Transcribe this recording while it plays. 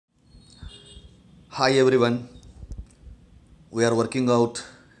Hi everyone, we are working out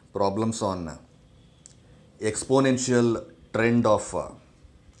problems on exponential trend of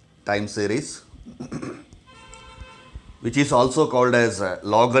time series which is also called as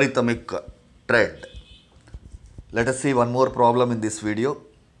logarithmic trend. Let us see one more problem in this video.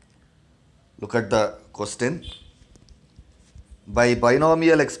 Look at the question. By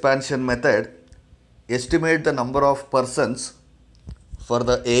binomial expansion method, estimate the number of persons for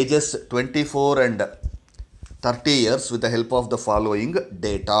the ages 24 and 30 years with the help of the following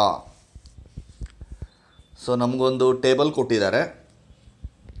data. So ನಮಗೊಂದು table ಕೊಟ್ಟಿದ್ದಾರೆ.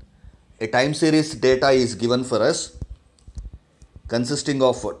 A time series data is given for us consisting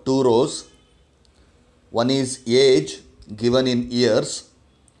of two rows. One is age given in years,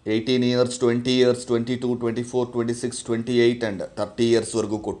 18 years, 20 years, 22, 24, 26, 28 and 30 years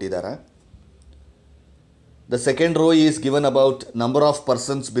ವರೆಗೂ ಕೊಟ್ಟಿದ್ದಾರೆ. The second row is given about number of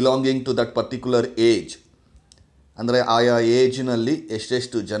persons belonging to that particular age. ಅಂದರೆ ಆಯಾ ಏಜ್ನಲ್ಲಿ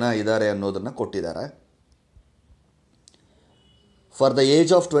ಎಷ್ಟೆಷ್ಟು ಜನ ಇದ್ದಾರೆ ಅನ್ನೋದನ್ನು ಕೊಟ್ಟಿದ್ದಾರೆ. For the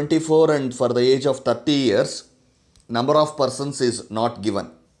age of 24 and for the age of 30 years, number of persons is not given.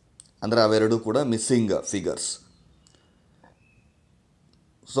 ಅಂದರೆ ಅವೆರಡು ಕೂಡ ಮಿಸ್ಸಿಂಗ್ ಫಿಗರ್ಸ್.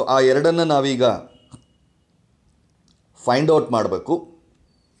 ಸೊ ಆ ಎರಡನ್ನು ನಾವೀಗ ಫೈಂಡ್ ಔಟ್ ಮಾಡಬೇಕು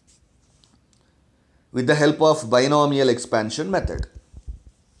with the help of binomial expansion method.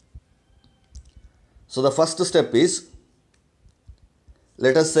 So the first step is,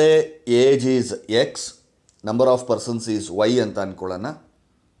 let us say age is x, number of persons is y ಅಂತ ಅಂದ್ಕೊಳ್ಳೋಣ.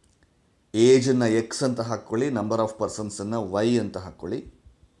 ಏಜನ್ನು x ಅಂತ ಹಾಕ್ಕೊಳ್ಳಿ, ನಂಬರ್ ಆಫ್ ಪರ್ಸನ್ಸನ್ನು y ಅಂತ ಹಾಕ್ಕೊಳ್ಳಿ.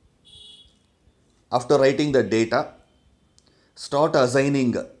 After writing the data, start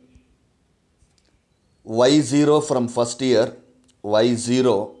assigning y0 from first year,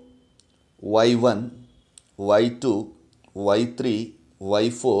 y0, y1, y2, y3,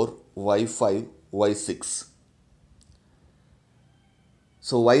 y4, y5, y6.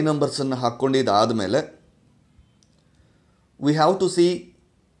 So y ನಂಬರ್ಸನ್ನು ಹಾಕ್ಕೊಂಡಿದ್ದಾದಮೇಲೆ we have to see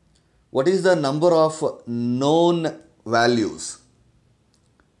what is the number of known values.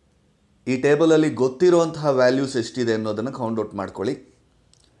 ಈ ಟೇಬಲಲ್ಲಿ ಗೊತ್ತಿರುವಂತಹ values ಎಷ್ಟಿದೆ ಅನ್ನೋದನ್ನು count out ಮಾಡ್ಕೊಳ್ಳಿ.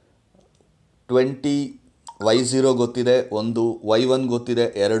 20, y0 ಗೊತ್ತಿದೆ 1, y1 ಗೊತ್ತಿದೆ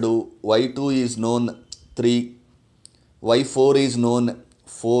 2, y2 is known 3, y4 is known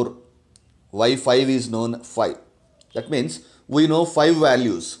 4, y5 is known 5. That means we know 5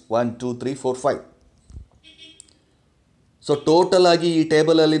 values, 1, 2, 3, 4, 5. So total ಆಗಿ ಈ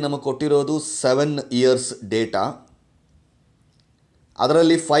ಟೇಬಲಲ್ಲಿ ನಮಗೆ ಕೊಟ್ಟಿರೋದು 7 ಇಯರ್ಸ್ ಡೇಟಾ.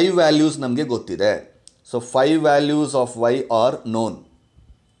 ಅದರಲ್ಲಿ 5 ವ್ಯಾಲ್ಯೂಸ್ ನಮಗೆ ಗೊತ್ತಿದೆ. So 5 values of y R non.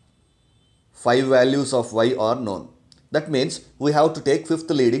 5 values of y are known. That means we have to take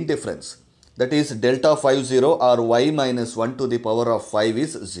fifth leading difference. That is delta 50 or y minus 1 to the power of 5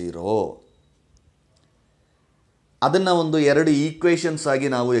 is 0. ಅದನ್ನು ಒಂದು ಎರಡು equations ಆಗಿ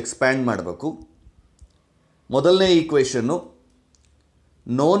ನಾವು expand ಮಾಡಬೇಕು. ಮೊದಲನೇ ಈಕ್ವೇಷನ್ನು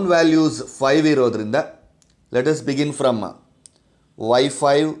non values 5 ಇರೋದ್ರಿಂದ let us begin from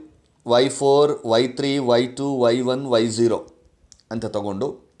y5, y4, y3, y2, y1, y0 ಅಂತ ತಗೊಂಡು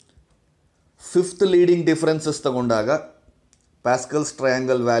ಫಿಫ್ತ್ ಲೀಡಿಂಗ್ ಡಿಫ್ರೆನ್ಸಸ್ ತಗೊಂಡಾಗ ಪ್ಯಾಸ್ಕಲ್ಸ್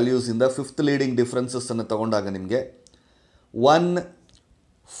ಟ್ರಯಾಂಗಲ್ ವ್ಯಾಲ್ಯೂಸಿಂದ ಫಿಫ್ತ್ ಲೀಡಿಂಗ್ ಡಿಫ್ರೆನ್ಸಸ್ಸನ್ನು ತಗೊಂಡಾಗ ನಿಮಗೆ 1,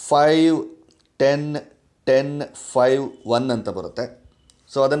 5, 10, 10, 5, 1 ಅಂತ ಬರುತ್ತೆ.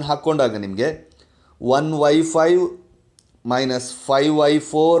 ಸೊ ಅದನ್ನು ಹಾಕ್ಕೊಂಡಾಗ ನಿಮಗೆ 1y5 minus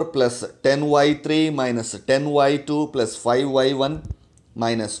 5y4 plus 10y3 minus 10y2 plus 5y1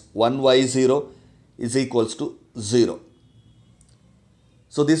 minus 1y0 is equals to 0.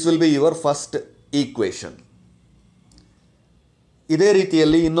 So this will be your first equation. ಇದೇ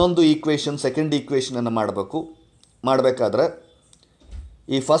ರೀತಿಯಲ್ಲಿ ಇನ್ನೊಂದು ಈಕ್ವೇಷನ್, ಸೆಕೆಂಡ್ ಈಕ್ವೇಷನನ್ನು ಮಾಡಬೇಕಾದ್ರೆ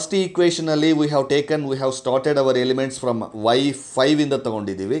ಈ first ಈಕ್ವೇಷನಲ್ಲಿ we have started hour elements from y5 ಇಂದ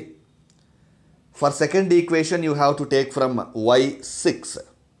ತಗೊಂಡಿದ್ದೀವಿ. For second equation you have to take from y6.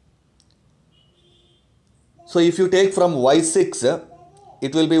 So if you take from y6,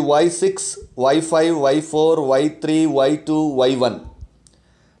 it will be y6, y5, y4, y3, y2, y1.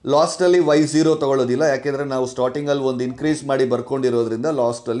 ಲಾಸ್ಟಲ್ಲಿ y0 ತಗೊಳ್ಳೋದಿಲ್ಲ, ಯಾಕೆಂದರೆ ನಾವು ಸ್ಟಾರ್ಟಿಂಗಲ್ಲಿ ಒಂದು increase ಮಾಡಿ ಬರ್ಕೊಂಡಿರೋದ್ರಿಂದ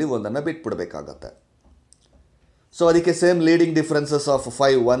ಲಾಸ್ಟಲ್ಲಿ ಒಂದನ್ನು ಬಿಟ್ಬಿಡ್ಬೇಕಾಗತ್ತೆ. ಸೊ ಅದಕ್ಕೆ ಸೇಮ್ ಲೀಡಿಂಗ್ ಡಿಫ್ರೆನ್ಸಸ್ ಆಫ್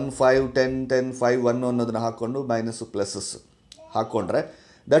 5, 1, 5, 10, 10, 5, 1 ಅನ್ನೋದನ್ನು ಹಾಕ್ಕೊಂಡು ಮೈನಸ್ಸು ಪ್ಲಸ್ಸಸ್ ಹಾಕ್ಕೊಂಡ್ರೆ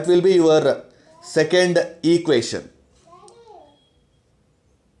that will be your second equation.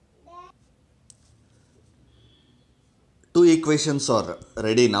 Two equations are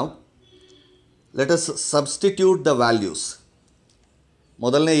ready now. Let us substitute the values.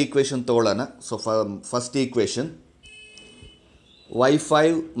 ಮೊದಲನೇ ಈಕ್ವೇಷನ್ ತಗೊಳ್ಳೋಣ. So first equation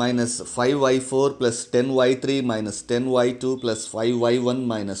y5 minus 5y4 plus 10y3 minus 10y2 plus 5y1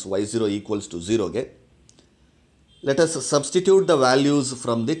 minus y0 equals to 0 ಗೆ let us substitute the values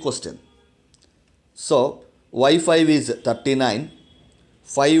from the question. So y5 is 39,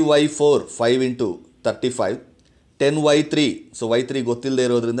 5y4 5 into 35, 10y3 so y3 ಗೊತ್ತಿಲ್ಲದೆ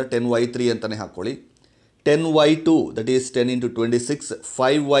ಇರೋದ್ರಿಂದ 10y3 ಅಂತಾನೆ ಹಾಕೊಳ್ಳಿ, 10y2 that is 10 into 26,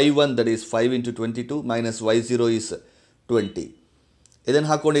 5y1 that is 5 into 22 minus y0 is 20. ಇದನ್ನು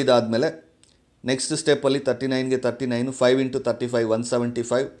ಹಾಕೊಂಡಿದ್ದಾದಮೇಲೆ next ಸ್ಟೆಪ್ಪಲ್ಲಿ 39ಗೆ 39, 5 into 35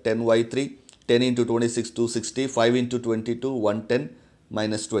 175, 10y3, 10 into 26 260, 5 into 22 110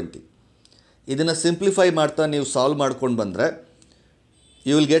 minus 20. ಇದನ್ನು simplify ಮಾಡ್ತಾ ನೀವು solve ಮಾಡ್ಕೊಂಡು ಬಂದರೆ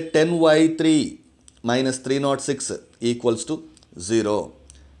you will get 10y3 minus 306 equals to 0.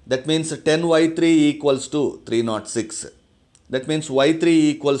 That means 10y3 equals to 306. That means y3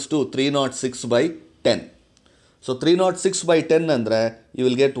 equals to 306 by 10. So 306 by 10 andre you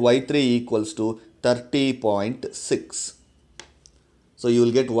will get y3 equals to 30.6. So you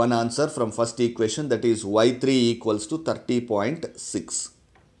will get one answer from first equation, that is y3 equals to 30.6.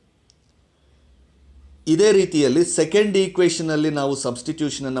 ಇದೇ ರೀತಿಯಲ್ಲಿ second ಈಕ್ವೇಷನಲ್ಲಿ ನಾವು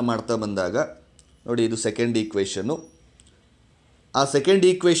ಸಬ್ಸ್ಟಿಟ್ಯೂಷನನ್ನು ಮಾಡ್ತಾ ಬಂದಾಗ ನೋಡಿ, ಇದು second ಈಕ್ವೇಷನ್ನು. ಆ second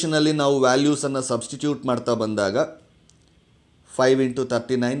ಈಕ್ವೇಷನಲ್ಲಿ ನಾವು ವ್ಯಾಲ್ಯೂಸನ್ನು substitute ಮಾಡ್ತಾ ಬಂದಾಗ 5 into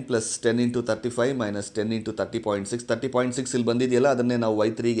 39 plus 10 into 35 minus 10 into 30.6, 30.6 ಇಲ್ಲಿ ಬಂದಿದೆಯಲ್ಲ ಅದನ್ನೇ ನಾವು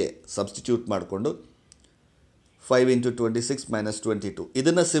y3ಗೆ ಸಬ್ಸ್ಟಿಟ್ಯೂಟ್ ಮಾಡಿಕೊಂಡು 5 into 26 minus 22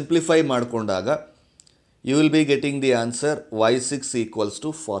 ಇದನ್ನು ಸಿಂಪ್ಲಿಫೈ ಮಾಡಿಕೊಂಡಾಗ you will be getting the answer y6 equals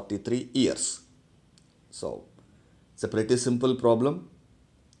to 43 years. So it's a pretty simple problem.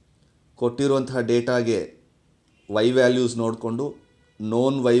 ಕೊಟ್ಟಿರುವಂತಹ ಡೇಟಾಗೆ y ವ್ಯಾಲ್ಯೂಸ್ ನೋಡಿಕೊಂಡು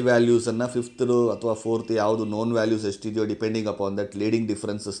ನೋನ್ y ವ್ಯಾಲ್ಯೂಸನ್ನು ಫಿಫ್ತ್ ಅಥವಾ ಫೋರ್ತ್ ಯಾವುದು ನೋನ್ ವ್ಯಾಲ್ಯೂಸ್ ಎಷ್ಟಿದೆಯೋ depending upon that leading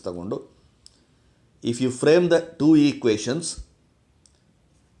differences ತಗೊಂಡು if you frame the two equations,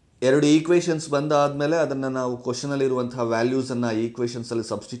 ಎರಡು equations ಬಂದಾದಮೇಲೆ ಅದನ್ನು ನಾವು ಕ್ವಶನಲ್ಲಿರುವಂತಹ ವ್ಯಾಲ್ಯೂಸನ್ನು ಈಕ್ವೇಷನ್ಸಲ್ಲಿ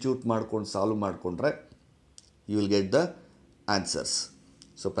substitute ಮಾಡ್ಕೊಂಡು ಸಾಲ್ವ್ ಮಾಡಿಕೊಂಡ್ರೆ you will get the answers.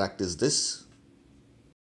 So practice this.